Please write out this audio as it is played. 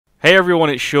Hey everyone,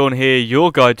 it's Sean here,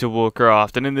 your guide to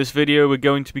Warcraft, and in this video we're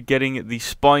going to be getting the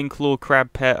Spineclaw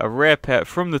crab pet, a rare pet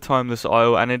from the Timeless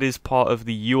Isle, and it is part of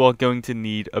the You Are Going to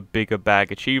Need a Bigger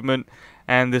Bag achievement,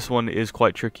 and this one is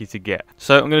quite tricky to get.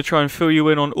 So I'm going to try and fill you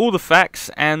in on all the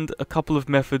facts and a couple of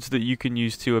methods that you can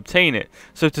use to obtain it.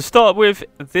 So to start with,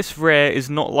 this rare is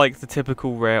not like the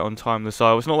typical rare on Timeless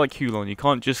Isle. It's not like Huron. You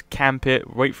can't just camp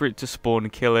it, wait for it to spawn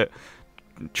and kill it,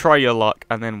 try your luck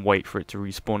and then wait for it to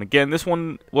respawn again. This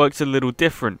one works a little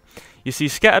different. You see,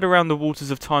 scattered around the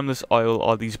waters of Timeless Isle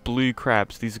are these blue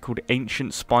crabs. These are called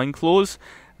ancient Spineclaws.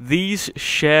 These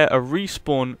share a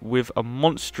respawn with a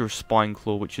monstrous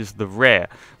Spineclaw, which is the rare.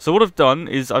 So what I've done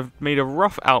is I've made a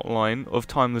rough outline of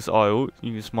Timeless Isle,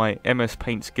 use my MS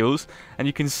Paint skills, and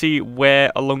you can see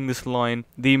where along this line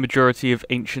the majority of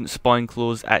ancient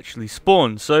Spineclaws actually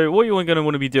spawn. So what you're going to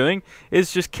want to be doing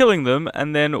is just killing them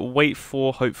and then wait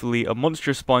for hopefully a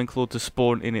monstrous Spineclaw to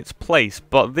spawn in its place.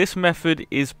 But this method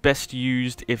is best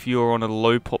used if you're on a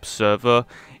low pop server,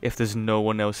 if there's no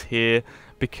one else here,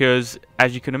 because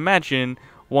as you can imagine,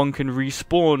 one can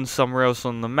respawn somewhere else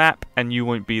on the map and you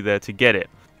won't be there to get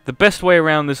it. The best way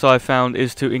around this, I found,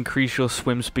 is to increase your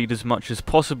swim speed as much as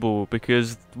possible,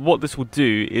 because what this will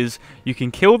do is you can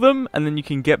kill them and then you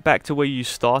can get back to where you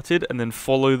started and then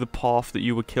follow the path that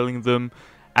you were killing them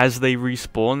as they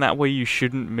respawn. That way you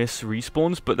shouldn't miss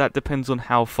respawns, but that depends on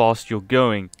how fast you're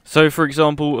going. So for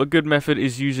example, a good method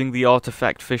is using the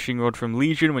artifact fishing rod from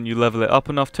Legion. When you level it up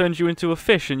enough, turns you into a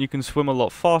fish and you can swim a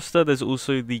lot faster. There's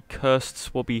also the cursed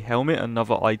swabby helmet,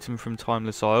 another item from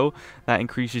Timeless Isle, that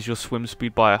increases your swim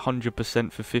speed by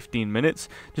 100% for 15 minutes.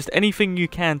 Just anything you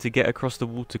can to get across the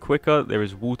water quicker. There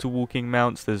is water walking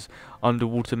mounts, there's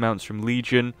underwater mounts from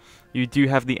Legion. You do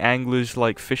have the anglers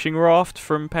like fishing raft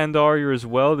from Pandaria as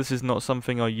well. This is not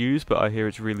something I use, but I hear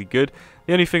it's really good.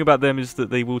 The only thing about them is that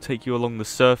they will take you along the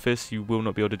surface. You will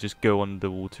not be able to just go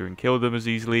underwater and kill them as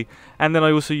easily. And then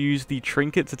I also use the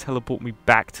trinket to teleport me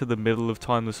back to the middle of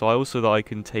Timeless Isle so that I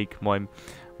can take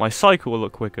my cycle a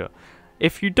lot quicker.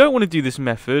 If you don't want to do this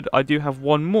method, I do have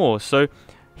one more. So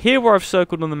here where I've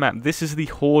circled on the map, this is the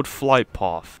Horde flight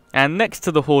path. And next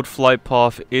to the Horde flight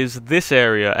path is this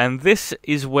area, and this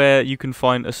is where you can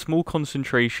find a small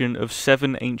concentration of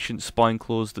 7 ancient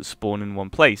Spineclaws that spawn in one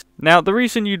place. Now, the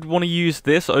reason you'd want to use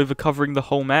this over covering the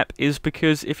whole map is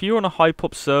because if you're on a high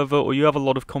pop server or you have a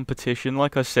lot of competition,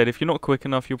 like I said, if you're not quick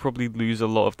enough, you'll probably lose a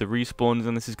lot of the respawns,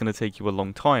 and this is going to take you a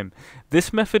long time.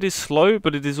 This method is slow,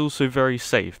 but it is also very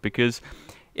safe, because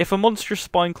if a monstrous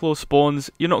Spineclaw spawns,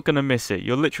 you're not going to miss it.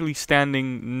 You're literally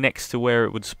standing next to where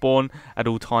it would spawn at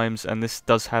all times, and this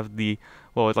does have the,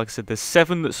 well, like I said, there's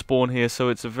 7 that spawn here, so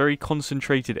it's a very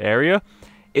concentrated area.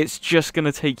 It's just going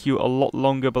to take you a lot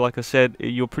longer, but like I said,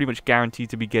 you're pretty much guaranteed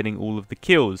to be getting all of the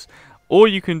kills. Or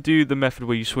you can do the method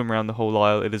where you swim around the whole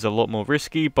isle. It is a lot more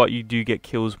risky, but you do get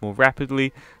kills more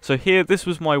rapidly. So here, this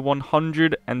was my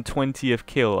 120th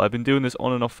kill. I've been doing this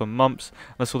on and off for months.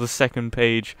 I saw the second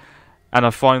page, and I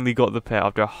finally got the pet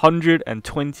after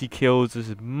 120 kills. This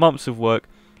is months of work,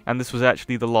 and this was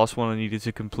actually the last one I needed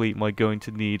to complete my Going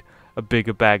to Need a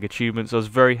Bigger Bag achievement, so I was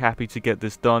very happy to get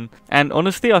this done. And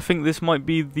honestly, I think this might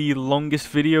be the longest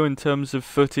video in terms of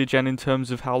footage and in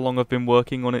terms of how long I've been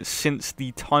working on it since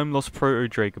the Time Lost Proto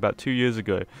Drake about 2 years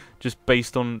ago, just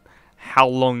based on how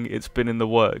long it's been in the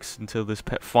works until this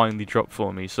pet finally dropped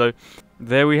for me. So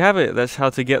there we have it. That's how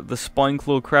to get the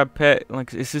Spineclaw crab pet.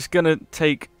 Like, it's just gonna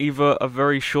take either a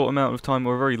very short amount of time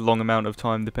or a very long amount of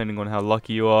time, depending on how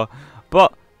lucky you are.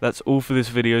 But that's all for this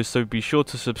video, so be sure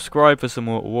to subscribe for some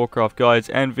more Warcraft guides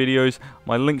and videos.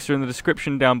 My links are in the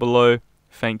description down below.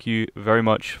 Thank you very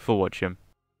much for watching.